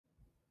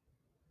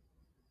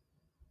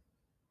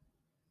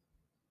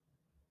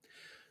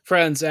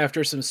Friends,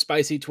 after some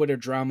spicy Twitter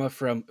drama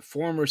from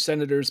former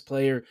Senators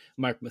player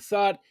Mark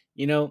Mathot,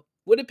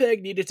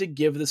 Winnipeg needed to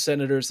give the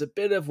Senators a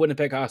bit of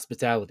Winnipeg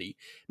hospitality.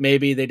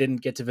 Maybe they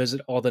didn't get to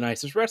visit all the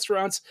nicest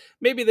restaurants,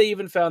 maybe they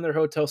even found their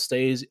hotel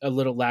stays a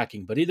little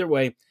lacking, but either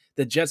way,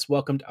 the Jets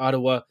welcomed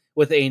Ottawa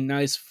with a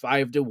nice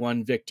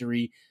 5-1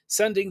 victory,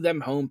 sending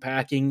them home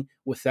packing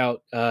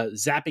without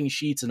zapping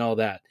sheets and all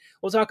that.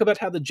 We'll talk about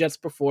how the Jets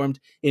performed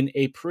in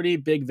a pretty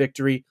big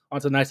victory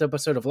on tonight's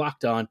episode of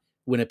Locked On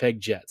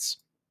Winnipeg Jets.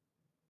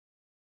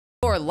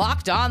 You're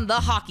Locked On the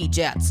Hockey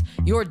Jets,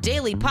 your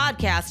daily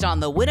podcast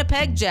on the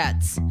Winnipeg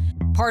Jets.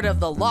 Part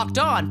of the Locked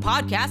On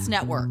Podcast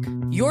Network,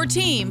 your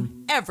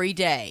team every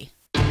day.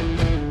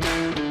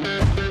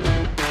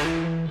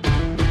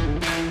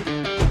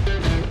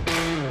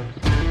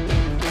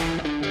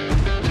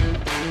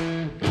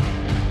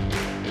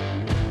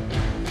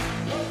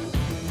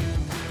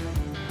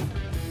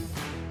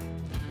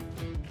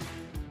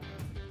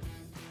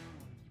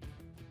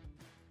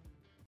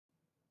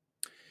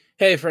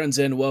 Hey friends,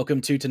 and welcome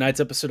to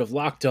tonight's episode of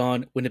Locked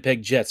On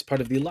Winnipeg Jets,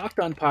 part of the Locked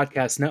On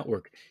Podcast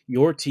Network,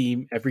 your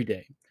team every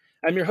day.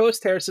 I'm your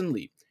host, Harrison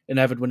Lee, an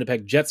avid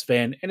Winnipeg Jets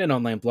fan and an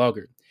online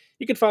blogger.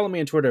 You can follow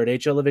me on Twitter at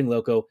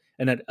HLLivingLoco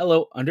and at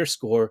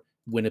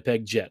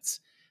LO_Winnipeg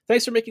Jets.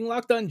 Thanks for making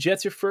Locked On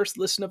Jets your first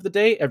listen of the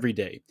day every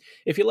day.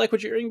 If you like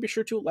what you're hearing, be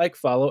sure to like,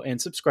 follow, and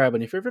subscribe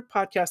on your favorite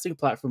podcasting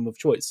platform of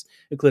choice,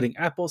 including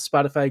Apple,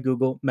 Spotify,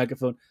 Google,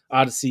 Megaphone,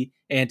 Odyssey,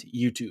 and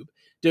YouTube.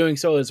 Doing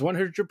so is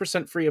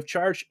 100% free of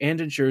charge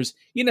and ensures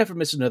you never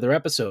miss another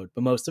episode.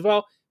 But most of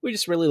all, we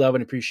just really love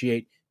and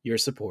appreciate your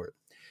support.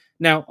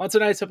 Now, on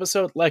tonight's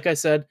episode, like I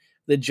said,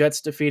 the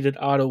Jets defeated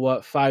Ottawa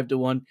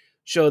 5-1,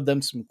 showed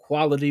them some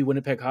quality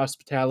Winnipeg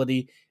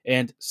hospitality,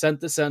 and sent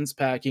the Sens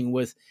packing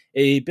with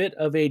a bit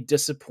of a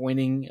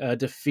disappointing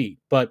defeat.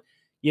 But,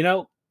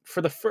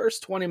 for the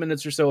first 20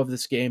 minutes or so of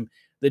this game,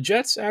 the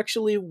Jets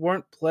actually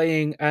weren't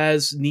playing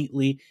as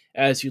neatly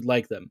as you'd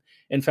like them.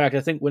 In fact,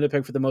 I think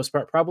Winnipeg, for the most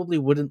part, probably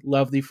wouldn't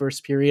love the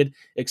first period,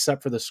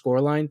 except for the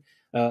scoreline.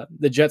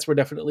 The Jets were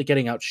definitely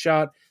getting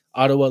outshot.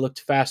 Ottawa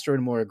looked faster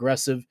and more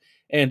aggressive.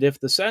 And if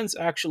the Sens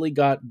actually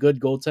got good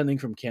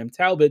goaltending from Cam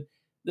Talbot,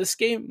 this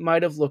game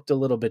might have looked a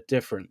little bit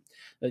different.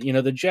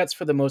 The Jets,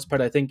 for the most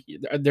part, I think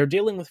they're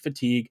dealing with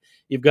fatigue.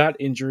 You've got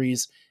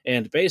injuries.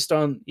 And based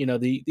on,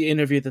 the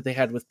interview that they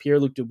had with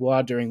Pierre-Luc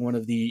Dubois during one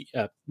of the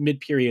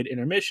mid-period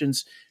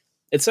intermissions,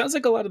 it sounds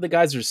like a lot of the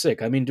guys are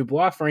sick. I mean,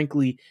 Dubois,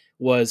 frankly,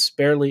 was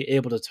barely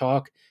able to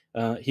talk.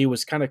 He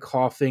was kind of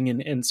coughing,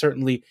 and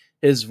certainly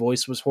his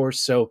voice was hoarse.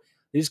 So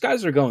these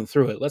guys are going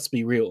through it. Let's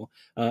be real.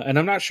 And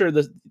I'm not sure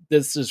that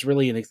this is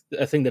really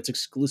a thing that's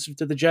exclusive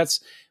to the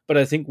Jets, but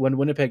I think when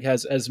Winnipeg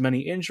has as many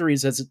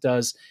injuries as it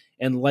does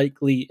and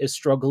likely is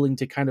struggling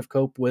to kind of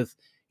cope with,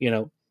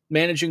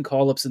 managing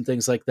call-ups and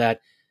things like that,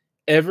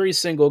 every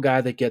single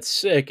guy that gets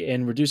sick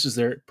and reduces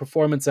their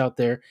performance out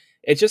there,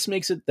 it just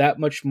makes it that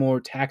much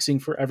more taxing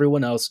for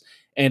everyone else,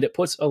 and it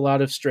puts a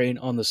lot of strain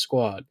on the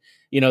squad.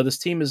 This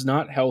team is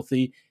not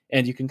healthy,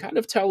 and you can kind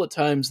of tell at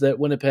times that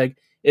Winnipeg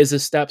is a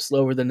step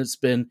slower than it's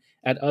been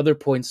at other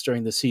points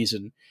during the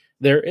season.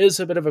 There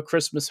is a bit of a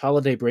Christmas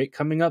holiday break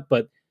coming up,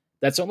 but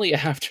that's only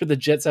after the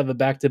Jets have a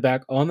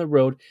back-to-back on the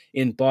road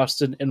in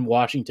Boston and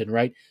Washington,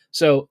 right?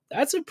 So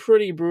that's a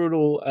pretty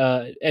brutal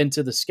end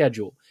to the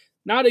schedule.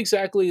 Not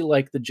exactly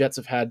like the Jets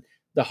have had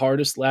the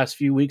hardest last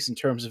few weeks in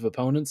terms of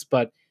opponents,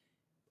 but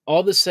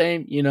all the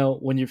same,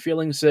 when you're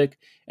feeling sick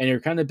and you're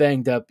kind of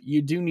banged up,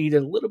 you do need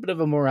a little bit of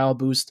a morale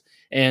boost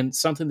and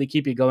something to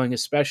keep you going,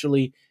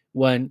 especially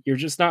when you're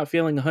just not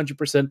feeling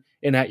 100%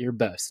 and at your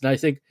best. And I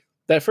think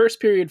that first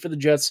period for the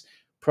Jets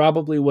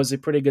probably was a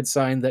pretty good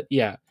sign that,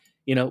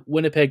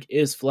 Winnipeg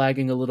is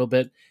flagging a little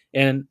bit,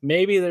 and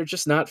maybe they're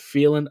just not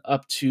feeling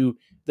up to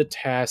the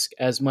task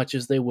as much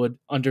as they would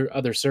under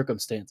other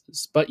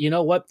circumstances. But you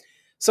know what?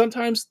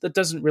 Sometimes that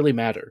doesn't really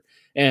matter.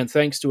 And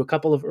thanks to a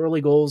couple of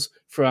early goals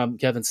from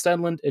Kevin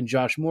Stenlund and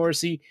Josh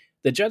Morrissey,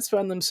 the Jets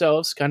found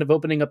themselves kind of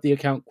opening up the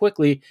account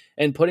quickly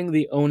and putting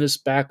the onus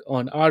back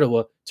on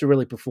Ottawa to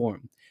really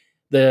perform.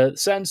 The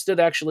Sens did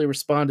actually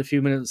respond a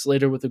few minutes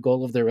later with a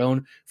goal of their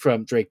own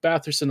from Drake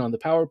Batherson on the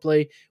power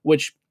play,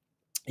 which,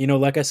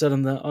 like I said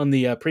on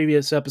the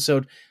previous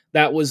episode,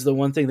 that was the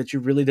one thing that you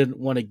really didn't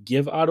want to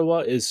give Ottawa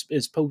is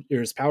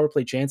power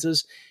play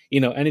chances.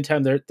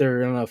 Anytime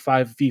they're in a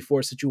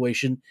 5v4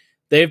 situation,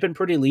 they've been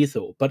pretty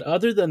lethal. But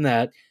other than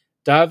that,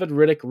 David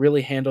Riddick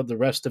really handled the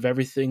rest of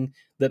everything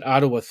that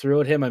Ottawa threw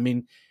at him. I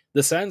mean,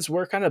 the Sens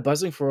were kind of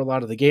buzzing for a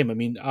lot of the game. I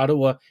mean,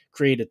 Ottawa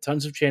created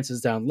tons of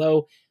chances down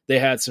low. They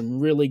had some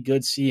really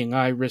good seeing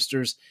eye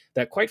wristers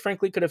that, quite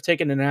frankly, could have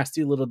taken a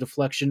nasty little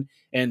deflection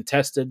and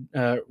tested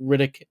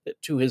Riddick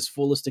to his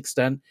fullest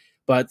extent.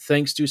 But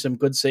thanks to some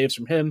good saves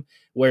from him,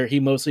 where he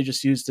mostly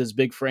just used his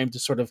big frame to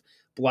sort of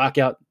block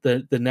out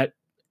the net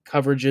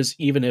coverages,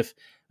 even if,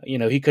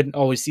 he couldn't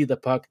always see the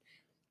puck,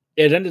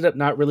 it ended up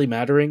not really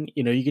mattering.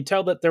 You could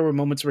tell that there were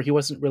moments where he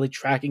wasn't really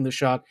tracking the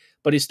shot,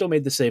 but he still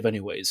made the save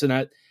anyways.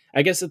 And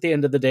I guess at the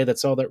end of the day,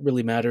 that's all that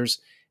really matters.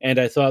 And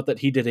I thought that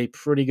he did a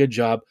pretty good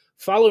job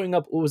following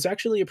up what was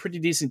actually a pretty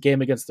decent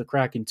game against the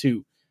Kraken,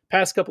 too.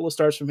 Past couple of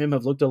starts from him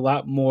have looked a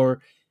lot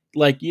more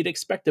like you'd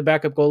expect a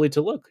backup goalie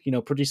to look,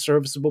 pretty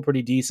serviceable,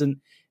 pretty decent.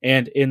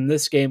 And in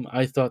this game,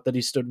 I thought that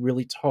he stood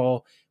really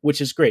tall,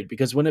 which is great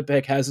because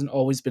Winnipeg hasn't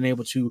always been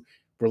able to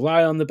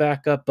rely on the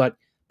backup, but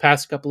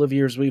past couple of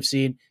years we've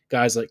seen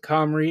guys like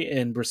Comrie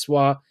and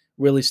Brissois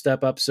really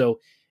step up. So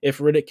if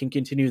Riddick can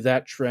continue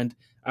that trend,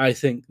 I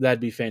think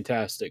that'd be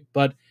fantastic.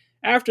 But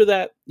after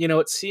that,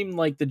 it seemed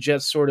like the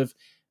Jets sort of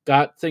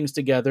got things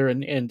together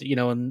and in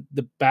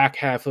the back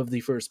half of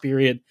the first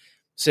period,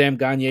 Sam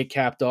Gagner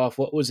capped off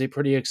what was a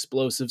pretty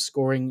explosive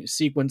scoring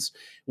sequence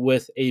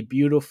with a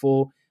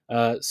beautiful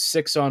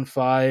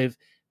 6-on-5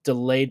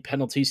 delayed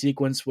penalty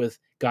sequence with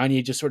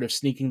Gagner just sort of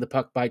sneaking the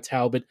puck by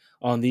Talbot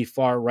on the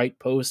far right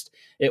post.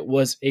 It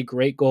was a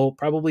great goal,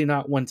 probably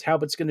not one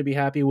Talbot's going to be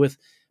happy with,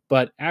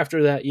 but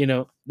after that,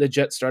 the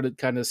Jets started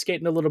kind of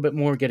skating a little bit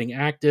more, getting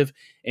active,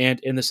 and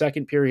in the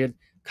second period,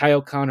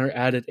 Kyle Connor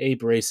added a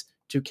brace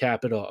to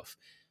cap it off.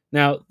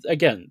 Now,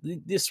 again,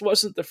 this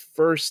wasn't the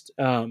first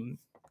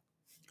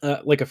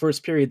a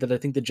first period that I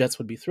think the Jets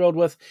would be thrilled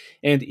with.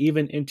 And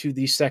even into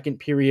the second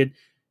period,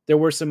 there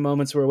were some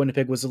moments where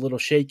Winnipeg was a little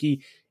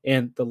shaky.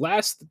 And the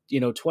last,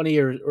 20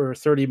 or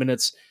 30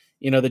 minutes,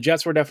 the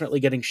Jets were definitely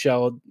getting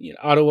shelled.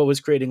 Ottawa was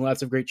creating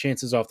lots of great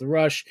chances off the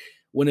rush.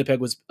 Winnipeg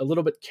was a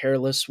little bit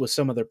careless with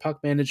some of their puck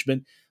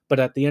management. But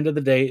at the end of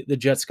the day, the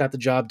Jets got the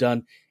job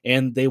done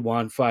and they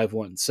won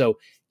 5-1. So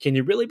can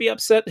you really be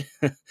upset?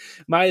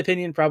 My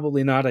opinion,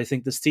 probably not. I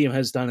think this team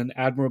has done an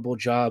admirable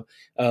job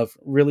of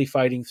really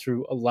fighting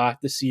through a lot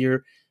this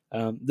year.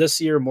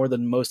 This year, more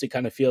than most, it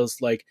kind of feels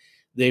like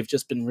they've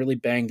just been really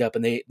banged up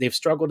and they've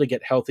struggled to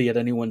get healthy at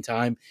any one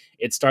time.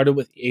 It started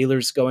with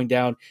Ehlers going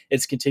down.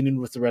 It's continued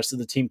with the rest of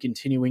the team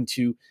continuing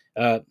to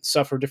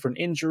suffer different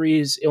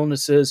injuries,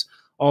 illnesses,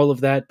 all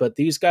of that. But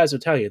these guys will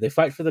tell you, they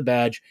fight for the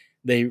badge.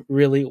 They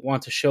really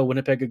want to show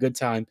Winnipeg a good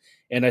time.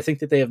 And I think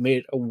that they have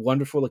made a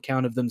wonderful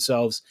account of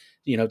themselves,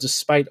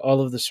 despite all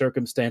of the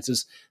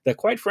circumstances that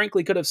quite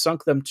frankly could have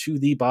sunk them to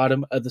the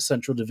bottom of the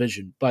Central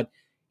Division. But,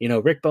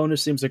 Rick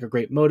Bowness seems like a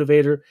great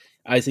motivator.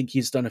 I think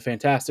he's done a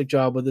fantastic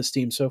job with this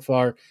team so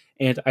far.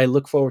 And I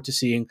look forward to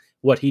seeing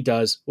what he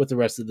does with the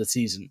rest of the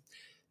season.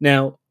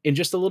 Now, in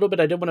just a little bit,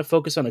 I did want to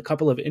focus on a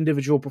couple of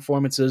individual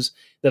performances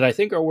that I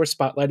think are worth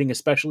spotlighting,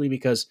 especially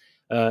because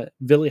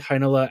Ville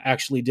Heinola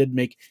actually did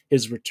make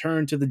his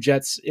return to the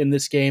Jets in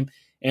this game.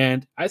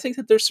 And I think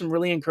that there's some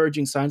really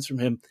encouraging signs from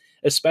him,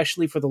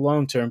 especially for the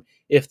long term,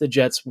 if the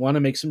Jets want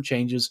to make some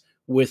changes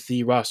with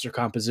the roster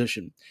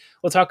composition.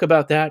 We'll talk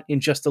about that in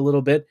just a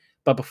little bit.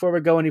 But before we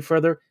go any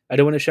further, I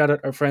do want to shout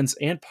out our friends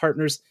and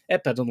partners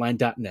at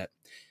BetOnline.net.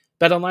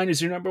 BetOnline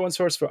is your number one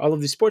source for all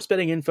of the sports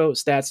betting info,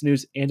 stats,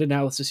 news, and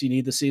analysis you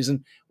need this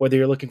season, whether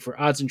you're looking for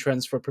odds and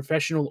trends for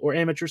professional or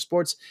amateur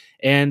sports.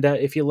 And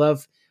if you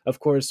love, of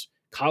course,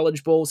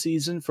 college bowl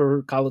season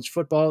for college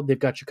football, they've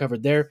got you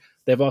covered there.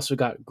 They've also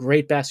got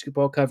great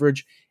basketball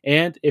coverage.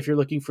 And if you're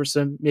looking for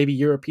some maybe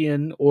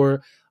European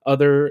or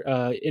other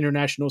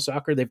international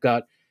soccer, they've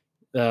got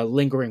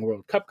lingering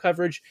World Cup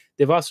coverage.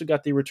 They've also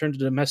got the return to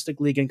domestic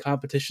league and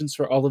competitions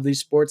for all of these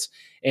sports.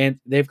 And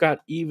they've got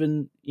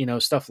even,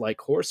 stuff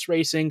like horse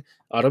racing,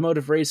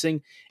 automotive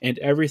racing, and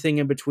everything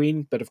in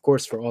between. But of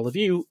course, for all of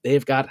you,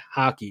 they've got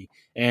hockey.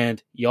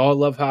 And y'all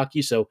love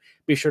hockey, so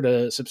be sure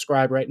to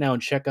subscribe right now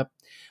and check up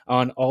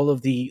on all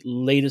of the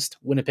latest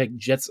Winnipeg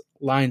Jets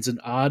lines and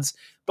odds.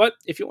 But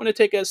if you want to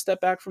take a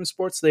step back from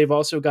sports, they've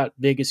also got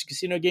Vegas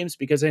casino games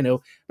because I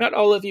know not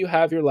all of you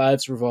have your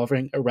lives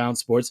revolving around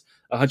sports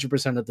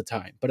 100% of the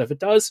time. But if it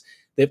does,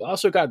 they've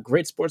also got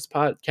great sports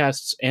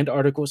podcasts and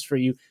articles for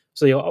you,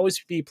 so you'll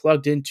always be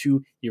plugged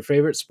into your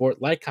favorite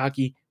sport like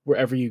hockey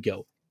wherever you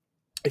go.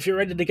 If you're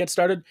ready to get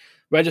started,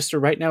 register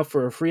right now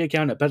for a free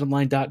account at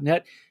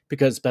betonline.net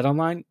because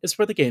BetOnline is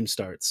where the game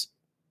starts.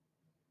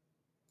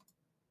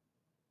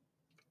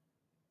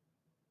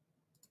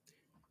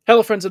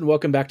 Hello, friends, and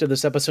welcome back to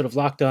this episode of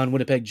Locked On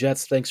Winnipeg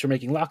Jets. Thanks for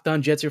making Locked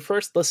On Jets your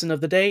first listen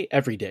of the day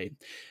every day.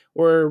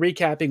 We're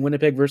recapping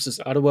Winnipeg versus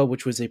Ottawa,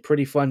 which was a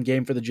pretty fun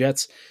game for the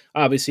Jets.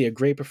 Obviously, a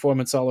great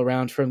performance all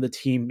around from the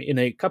team in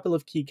a couple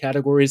of key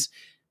categories.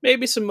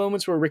 Maybe some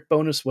moments where Rick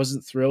Bowness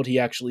wasn't thrilled. He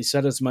actually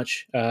said as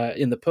much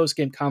in the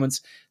post-game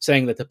comments,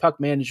 saying that the puck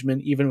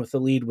management, even with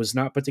the lead, was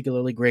not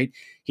particularly great.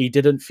 He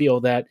didn't feel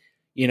that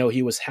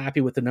he was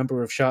happy with the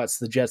number of shots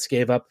the Jets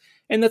gave up,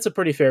 and that's a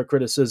pretty fair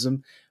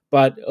criticism.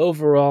 But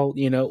overall,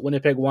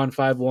 Winnipeg won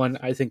 5-1.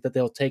 I think that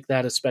they'll take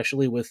that,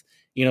 especially with,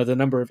 the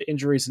number of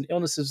injuries and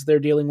illnesses they're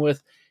dealing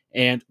with,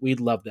 and we'd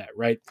love that,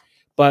 right?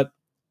 But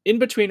in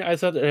between, I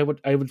thought that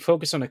I would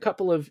focus on a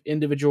couple of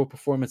individual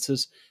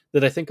performances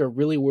that I think are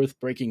really worth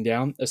breaking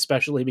down,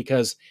 especially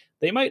because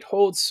they might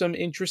hold some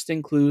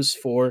interesting clues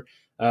for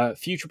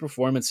future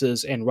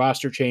performances and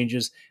roster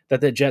changes that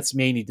the Jets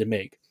may need to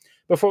make.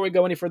 Before we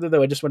go any further,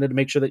 though, I just wanted to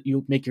make sure that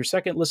you make your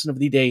second listen of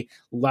the day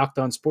Locked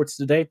On Sports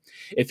Today.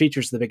 It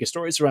features the biggest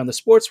stories around the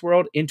sports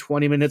world in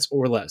 20 minutes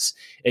or less.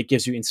 It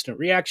gives you instant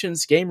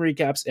reactions, game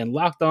recaps, and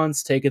Locked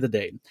On's take of the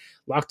day.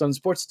 Locked On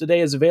Sports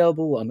Today is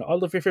available on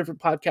all of your favorite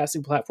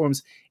podcasting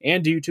platforms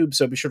and YouTube,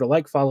 so be sure to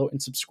like, follow,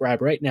 and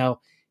subscribe right now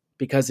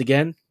because,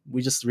 again,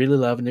 we just really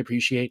love and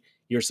appreciate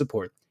your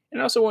support. And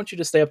I also want you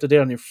to stay up to date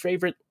on your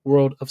favorite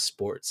world of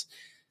sports.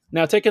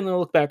 Now, taking a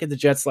look back at the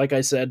Jets, like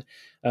I said,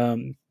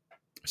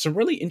 some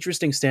really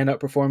interesting standout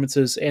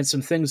performances and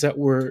some things that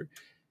were,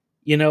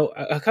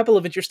 a couple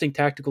of interesting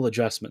tactical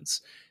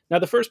adjustments. Now,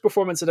 the first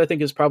performance that I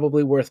think is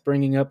probably worth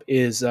bringing up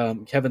is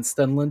Kevin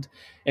Stenlund.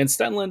 And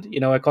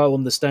Stenlund, I call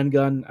him the Sten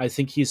Gun. I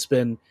think he's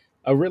been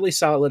a really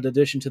solid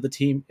addition to the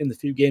team in the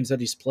few games that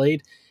he's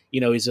played.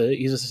 He's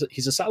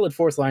a solid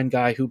fourth line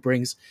guy who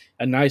brings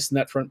a nice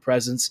net front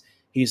presence.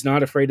 He's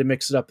not afraid to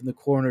mix it up in the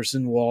corners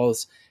and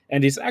walls,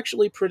 and he's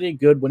actually pretty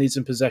good when he's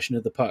in possession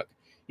of the puck.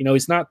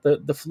 He's not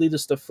the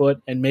fleetest of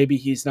foot, and maybe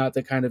he's not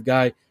the kind of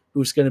guy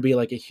who's going to be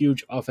like a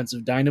huge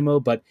offensive dynamo,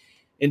 but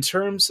in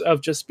terms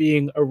of just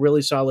being a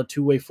really solid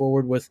two-way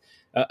forward with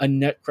a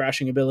net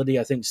crashing ability,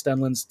 I think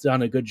Stenlund's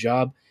done a good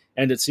job,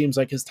 and it seems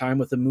like his time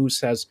with the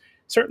Moose has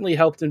certainly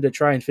helped him to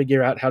try and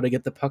figure out how to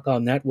get the puck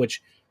on net,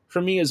 which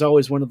for me is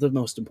always one of the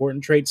most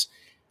important traits.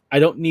 I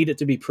don't need it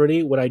to be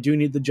pretty. What I do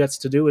need the Jets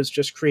to do is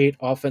just create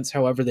offense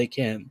however they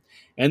can.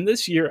 And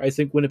this year, I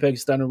think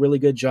Winnipeg's done a really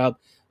good job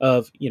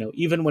of,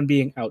 even when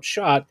being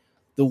outshot,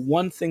 the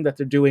one thing that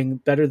they're doing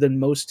better than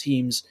most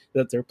teams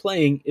that they're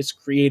playing is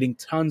creating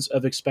tons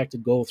of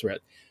expected goal threat.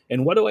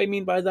 And what do I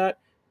mean by that?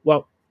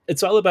 Well,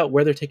 it's all about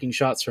where they're taking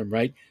shots from,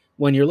 right?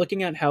 When you're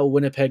looking at how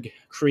Winnipeg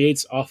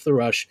creates off the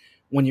rush,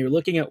 when you're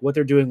looking at what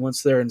they're doing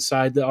once they're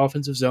inside the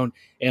offensive zone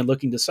and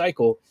looking to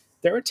cycle,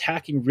 they're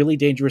attacking really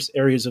dangerous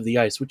areas of the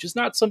ice, which is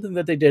not something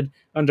that they did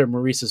under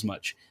Maurice as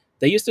much.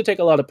 They used to take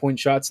a lot of point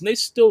shots, and they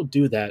still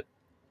do that.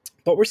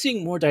 But we're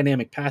seeing more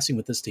dynamic passing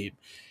with this team.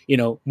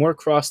 More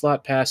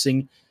cross-lot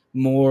passing,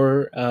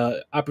 more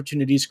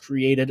opportunities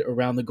created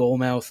around the goal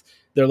mouth.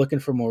 They're looking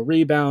for more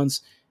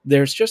rebounds.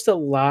 There's just a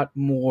lot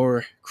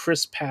more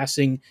crisp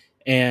passing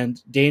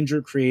and danger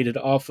created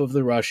off of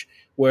the rush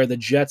where the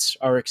Jets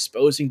are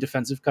exposing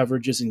defensive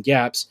coverages and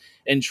gaps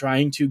and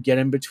trying to get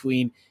in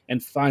between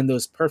and find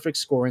those perfect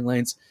scoring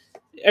lanes.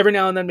 Every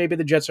now and then, maybe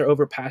the Jets are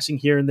overpassing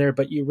here and there,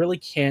 but you really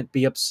can't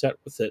be upset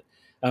with it.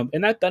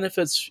 And that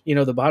benefits,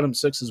 the bottom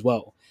six as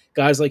well.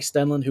 Guys like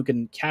Stenlund who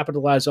can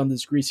capitalize on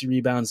these greasy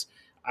rebounds.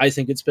 I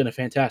think it's been a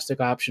fantastic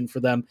option for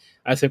them.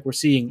 I think we're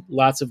seeing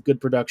lots of good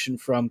production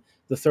from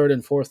the third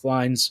and fourth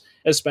lines,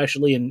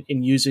 especially in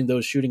using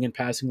those shooting and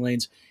passing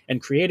lanes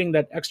and creating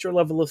that extra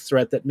level of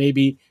threat that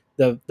maybe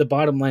the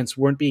bottom lines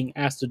weren't being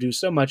asked to do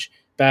so much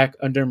back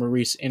under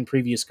Maurice and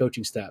previous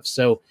coaching staff.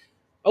 So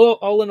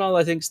all in all,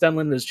 I think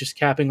Stenlund is just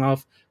capping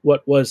off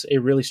what was a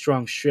really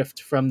strong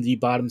shift from the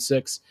bottom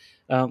six.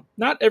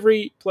 Not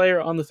every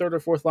player on the third or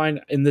fourth line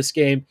in this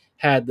game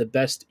had the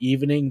best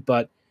evening,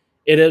 but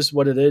it is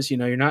what it is.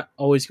 You're not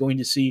always going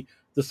to see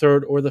the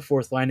third or the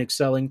fourth line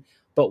excelling,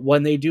 but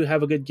when they do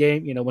have a good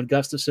game, when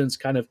Gustafson's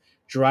kind of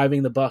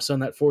driving the bus on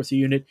that fourth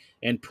unit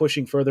and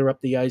pushing further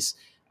up the ice,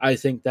 I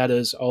think that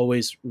is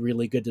always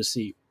really good to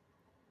see.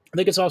 I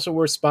think it's also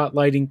worth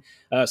spotlighting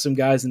some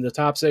guys in the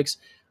top six.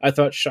 I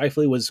thought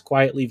Scheifele was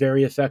quietly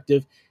very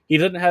effective. He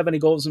didn't have any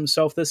goals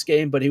himself this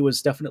game, but he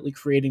was definitely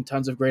creating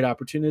tons of great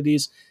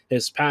opportunities.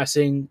 His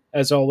passing,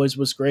 as always,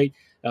 was great.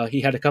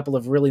 He had a couple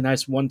of really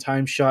nice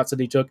one-time shots that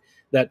he took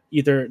that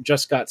either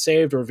just got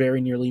saved or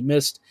very nearly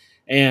missed.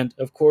 And,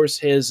 of course,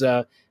 his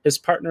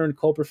partner in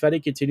Cole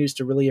Perfetti continues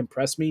to really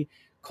impress me.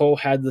 Cole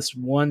had this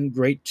one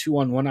great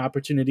 2-on-1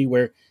 opportunity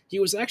where he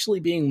was actually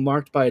being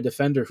marked by a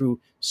defender who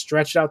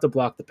stretched out to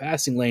block the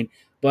passing lane,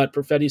 but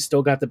Perfetti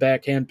still got the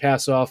backhand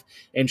pass off,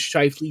 and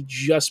Scheifele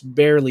just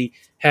barely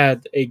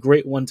had a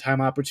great one-time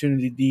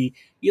opportunity to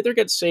either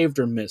get saved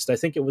or missed. I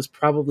think it was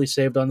probably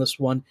saved on this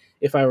one,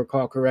 if I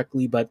recall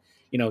correctly, but,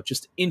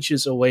 just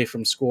inches away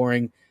from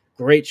scoring.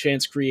 Great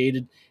chance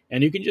created,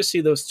 and you can just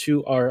see those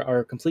two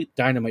are complete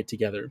dynamite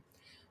together.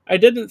 I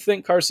didn't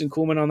think Carson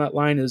Kuhlman on that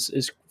line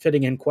is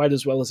fitting in quite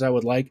as well as I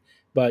would like,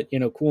 but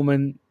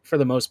Kuhlman for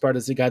the most part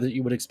is the guy that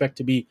you would expect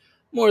to be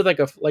more like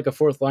a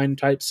fourth line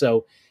type.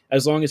 So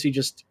as long as he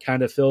just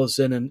kind of fills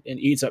in and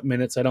eats up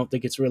minutes, I don't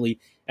think it's really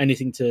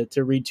anything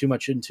to read too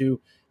much into.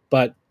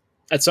 But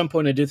at some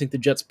point, I do think the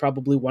Jets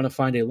probably want to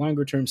find a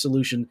longer term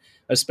solution,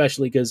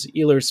 especially because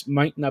Ehlers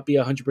might not be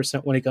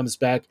 100% when he comes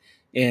back,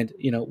 and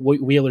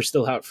Wheeler's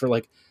still out for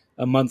like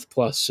a month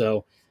plus.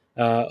 So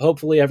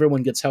hopefully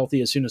everyone gets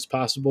healthy as soon as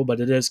possible, but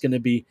it is going to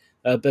be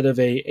a bit of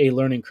a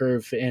learning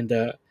curve and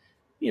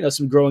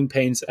some growing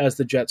pains as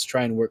the Jets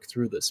try and work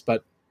through this.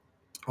 But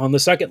on the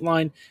second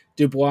line,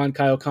 Dubois and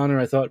Kyle Connor,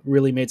 I thought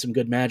really made some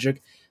good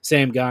magic.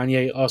 Sam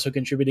Gagner also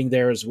contributing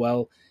there as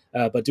well.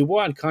 But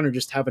Dubois and Connor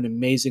just have an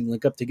amazing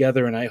link up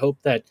together, and I hope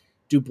that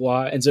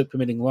Dubois ends up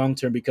committing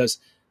long-term because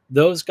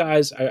those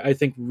guys, I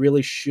think,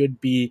 really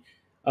should be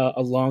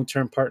a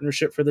long-term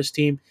partnership for this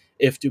team.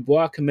 If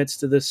Dubois commits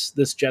to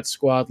this Jets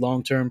squad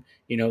long-term,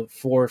 4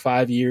 or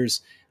 5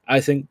 years, I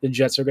think the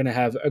Jets are going to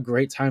have a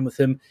great time with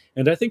him,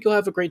 and I think he'll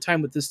have a great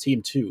time with this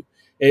team too.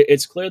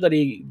 It's clear that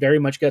he very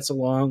much gets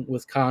along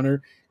with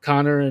Connor.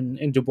 Connor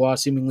and Dubois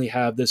seemingly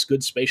have this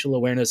good spatial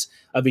awareness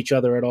of each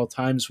other at all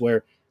times,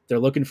 where they're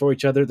looking for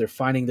each other, they're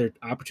finding their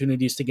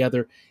opportunities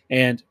together,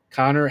 and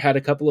Connor had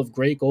a couple of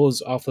great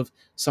goals off of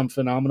some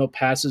phenomenal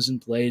passes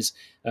and plays.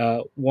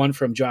 One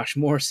from Josh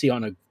Morrissey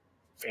on a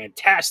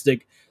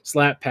fantastic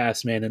slap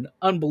pass, man, an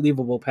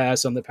unbelievable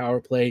pass on the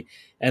power play.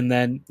 And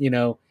then,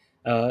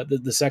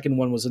 the second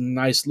one was a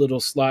nice little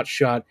slot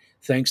shot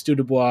thanks to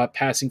Dubois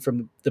passing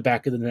from the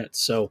back of the net.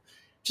 So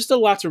just a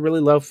lot to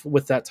really love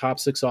with that top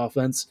six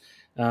offense.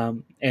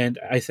 And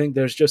I think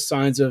there's just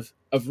signs of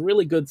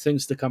really good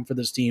things to come for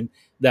this team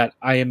that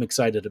I am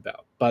excited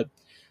about. But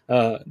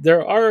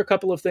there are a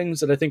couple of things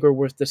that I think are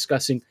worth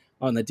discussing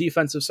on the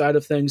defensive side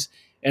of things,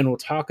 and we'll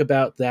talk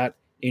about that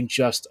in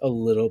just a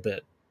little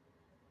bit.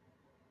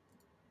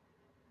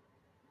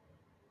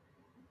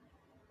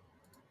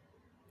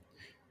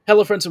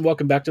 Hello, friends, and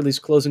welcome back to these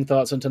closing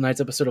thoughts on tonight's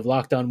episode of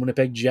Locked On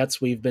Winnipeg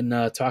Jets. We've been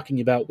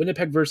talking about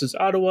Winnipeg versus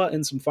Ottawa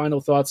and some final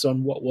thoughts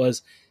on what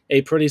was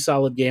a pretty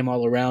solid game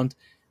all around.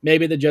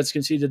 Maybe the Jets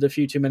conceded a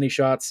few too many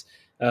shots.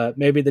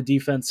 Maybe the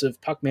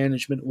defensive puck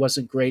management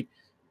wasn't great.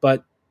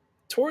 But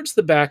towards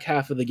the back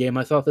half of the game,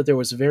 I thought that there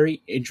was a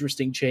very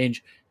interesting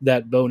change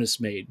that Bowness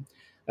made.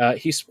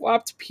 He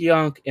swapped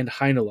Pionk and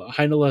Heinola.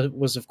 Heinola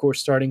was, of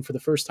course, starting for the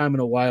first time in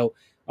a while,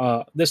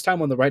 this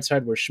time on the right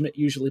side where Schmidt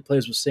usually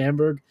plays with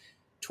Sandberg.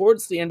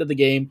 Towards the end of the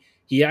game,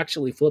 he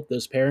actually flipped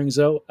those pairings,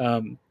 though.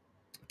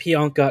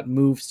 Pionk got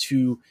moved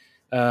to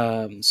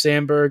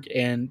Sandberg,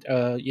 and,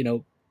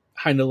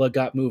 Heinola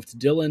got moved to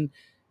Dillon.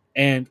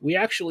 And we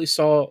actually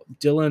saw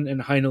Dillon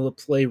and Heinola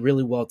play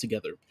really well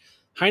together.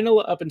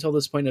 Heinola, up until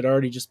this point, had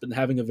already just been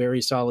having a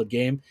very solid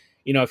game.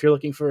 If you're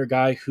looking for a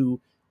guy who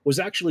was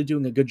actually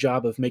doing a good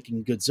job of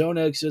making good zone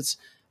exits,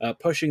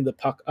 pushing the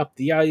puck up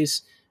the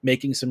ice,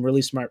 making some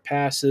really smart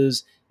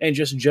passes, and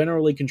just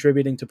generally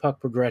contributing to puck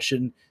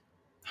progression,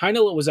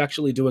 Heinola was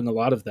actually doing a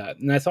lot of that,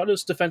 and I thought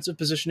his defensive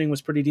positioning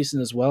was pretty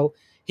decent as well.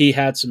 He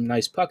had some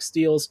nice puck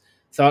steals,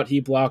 thought he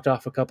blocked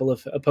off a couple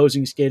of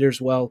opposing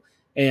skaters well,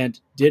 and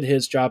did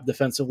his job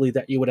defensively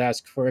that you would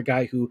ask for a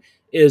guy who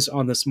is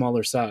on the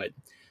smaller side.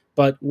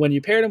 But when you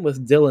paired him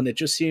with Dillon, it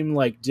just seemed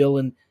like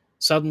Dillon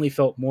suddenly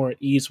felt more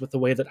at ease with the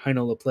way that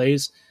Heinola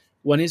plays.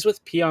 When he's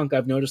with Pionk,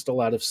 I've noticed a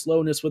lot of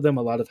slowness with him,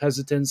 a lot of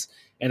hesitance,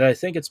 and I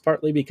think it's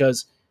partly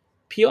because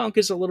Pionk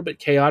is a little bit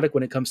chaotic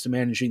when it comes to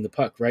managing the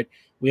puck, right?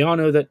 We all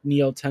know that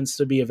Neil tends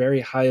to be a very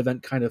high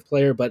event kind of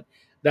player, but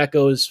that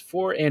goes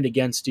for and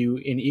against you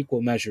in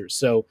equal measures.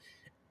 So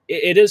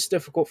it is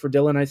difficult for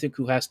Dillon, I think,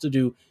 who has to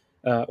do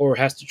or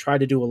has to try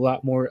to do a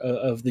lot more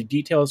of the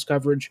details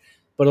coverage.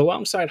 But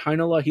alongside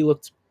Heinola, he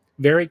looked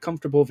very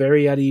comfortable,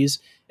 very at ease,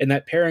 and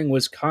that pairing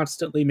was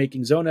constantly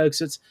making zone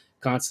exits,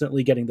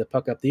 constantly getting the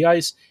puck up the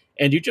ice,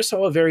 and you just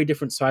saw a very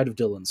different side of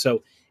Dillon.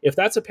 So if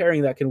that's a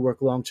pairing that can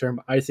work long-term,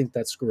 I think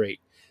that's great.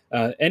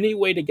 Any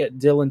way to get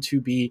Dillon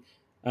to be,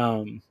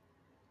 a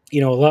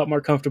lot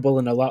more comfortable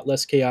and a lot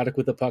less chaotic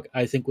with the puck,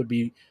 I think would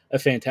be a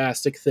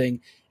fantastic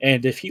thing.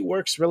 And if he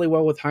works really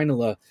well with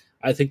Heinola,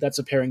 I think that's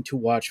a pairing to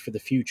watch for the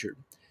future.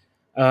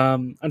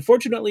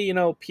 Unfortunately,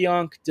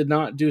 Pionk did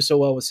not do so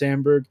well with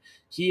Sandberg.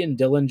 He and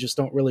Dillon just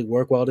don't really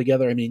work well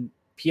together. I mean,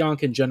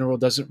 Pionk in general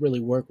doesn't really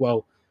work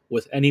well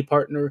with any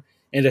partner,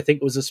 and I think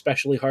it was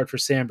especially hard for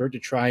Sandberg to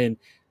try and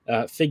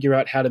figure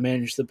out how to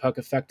manage the puck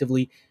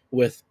effectively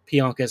with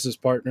Pionk as his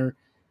partner.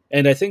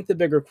 And I think the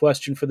bigger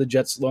question for the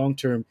Jets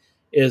long-term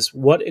is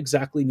what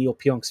exactly Neil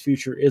Pionk's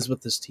future is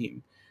with this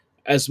team.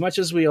 As much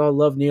as we all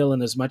love Neil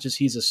and as much as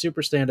he's a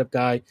super stand-up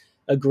guy,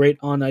 a great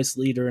on-ice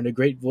leader, and a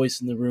great voice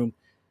in the room,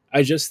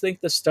 I just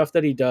think the stuff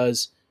that he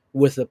does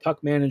with the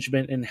puck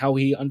management and how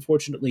he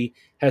unfortunately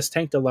has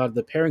tanked a lot of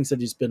the pairings that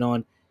he's been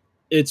on,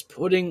 it's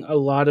putting a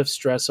lot of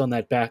stress on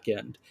that back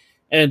end.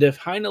 And if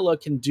Heinola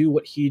can do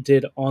what he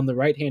did on the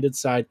right-handed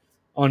side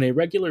on a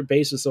regular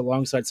basis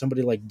alongside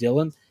somebody like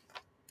Dillon,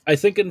 I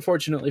think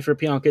unfortunately for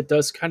Pionk, it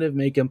does kind of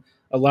make him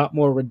a lot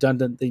more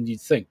redundant than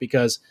you'd think,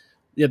 because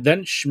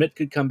then Schmidt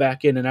could come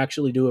back in and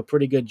actually do a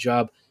pretty good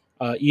job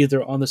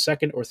either on the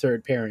second or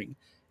third pairing.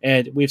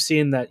 And we've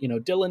seen that,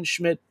 Dillon,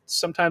 Schmidt,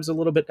 sometimes a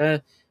little bit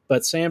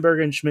but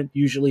Sandberg and Schmidt,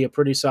 usually a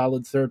pretty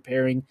solid third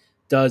pairing,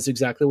 does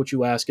exactly what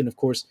you ask. And of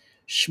course,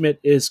 Schmidt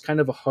is kind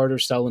of a harder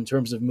sell in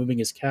terms of moving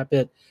his cap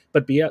hit,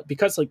 but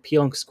because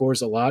Pionk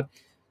scores a lot,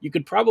 you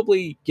could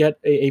probably get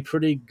a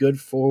pretty good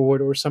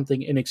forward or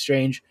something in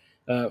exchange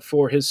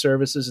for his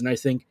services. And I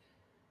think,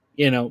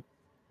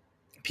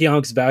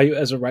 Pionk's value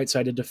as a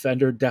right-sided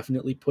defender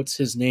definitely puts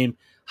his name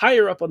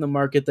higher up on the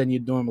market than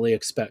you'd normally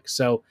expect.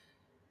 So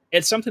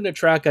it's something to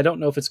track. I don't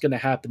know if it's going to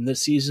happen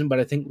this season, but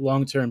I think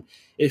long-term,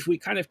 if we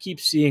kind of keep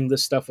seeing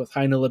this stuff with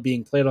Heinola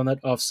being played on that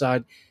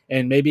offside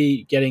and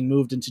maybe getting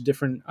moved into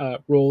different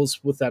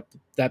roles with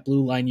that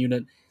blue line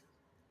unit,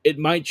 it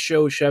might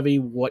show Chevy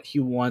what he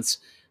wants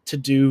to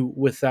do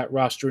with that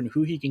roster and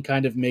who he can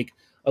kind of make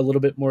a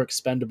little bit more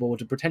expendable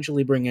to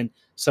potentially bring in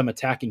some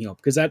attacking help,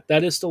 because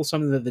that is still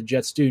something that the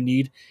Jets do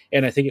need.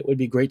 And I think it would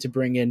be great to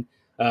bring in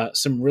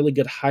some really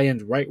good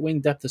high-end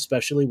right-wing depth,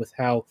 especially with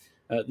how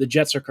the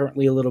Jets are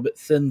currently a little bit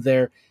thin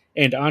there,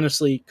 and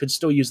honestly could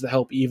still use the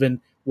help even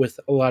with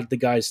a lot of the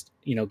guys,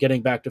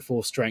 getting back to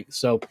full strength.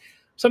 So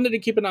something to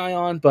keep an eye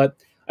on, but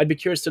I'd be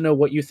curious to know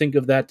what you think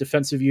of that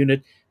defensive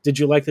unit. Did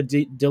you like the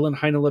Dylan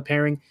Heinola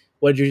pairing?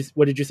 What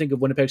did you think of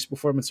Winnipeg's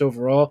performance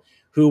overall?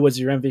 Who was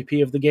your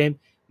MVP of the game?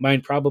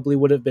 Mine probably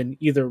would have been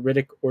either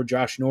Riddick or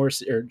Josh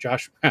Norris, or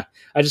Josh.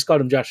 I just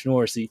called him Josh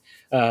Norrisy.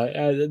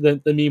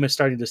 The meme is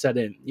starting to set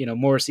in.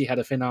 Morrissey had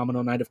a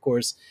phenomenal night, of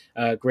course.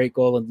 Great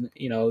goal and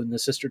an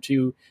assist or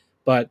two,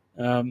 but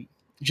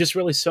just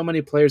really so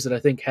many players that I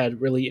think had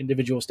really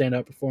individual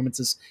standout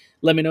performances.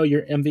 Let me know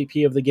your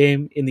MVP of the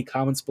game in the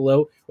comments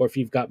below, or if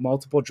you've got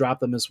multiple, drop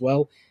them as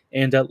well.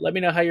 And let me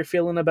know how you're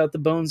feeling about the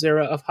Bones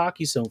era of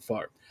hockey so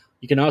far.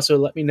 You can also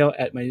let me know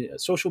at my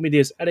social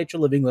medias at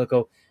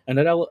HLivingLoco and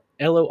at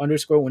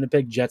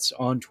LO_Winnipeg Jets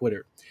on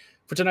Twitter.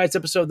 For tonight's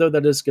episode, though,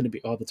 that is going to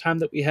be all the time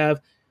that we have.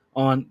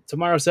 On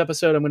tomorrow's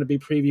episode, I'm going to be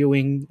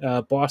previewing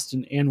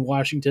Boston and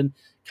Washington,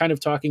 kind of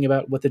talking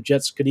about what the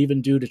Jets could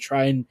even do to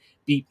try and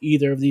beat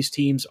either of these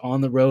teams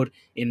on the road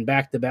in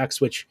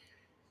back-to-backs, which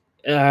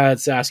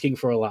it's asking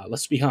for a lot,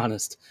 let's be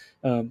honest.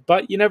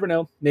 But you never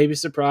know. Maybe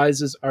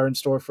surprises are in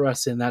store for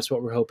us, and that's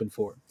what we're hoping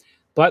for.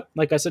 But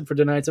like I said, for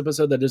tonight's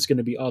episode, that is going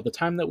to be all the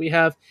time that we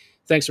have.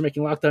 Thanks for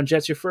making Locked On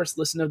Jets your first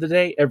listen of the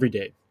day every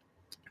day.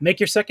 Make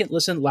your second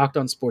listen Locked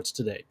On Sports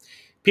today.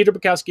 Peter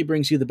Bukowski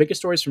brings you the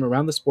biggest stories from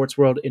around the sports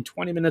world in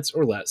 20 minutes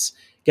or less.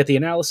 Get the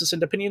analysis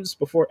and opinions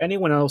before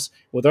anyone else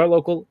with our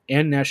local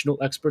and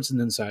national experts and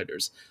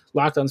insiders.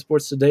 Locked On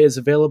Sports Today is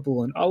available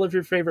on all of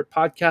your favorite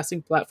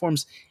podcasting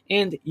platforms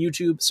and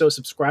YouTube, so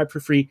subscribe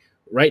for free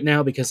right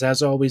now because,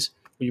 as always,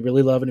 we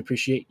really love and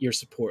appreciate your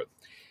support.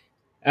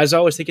 As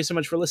always, thank you so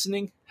much for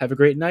listening. Have a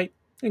great night,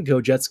 and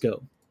go Jets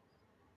go.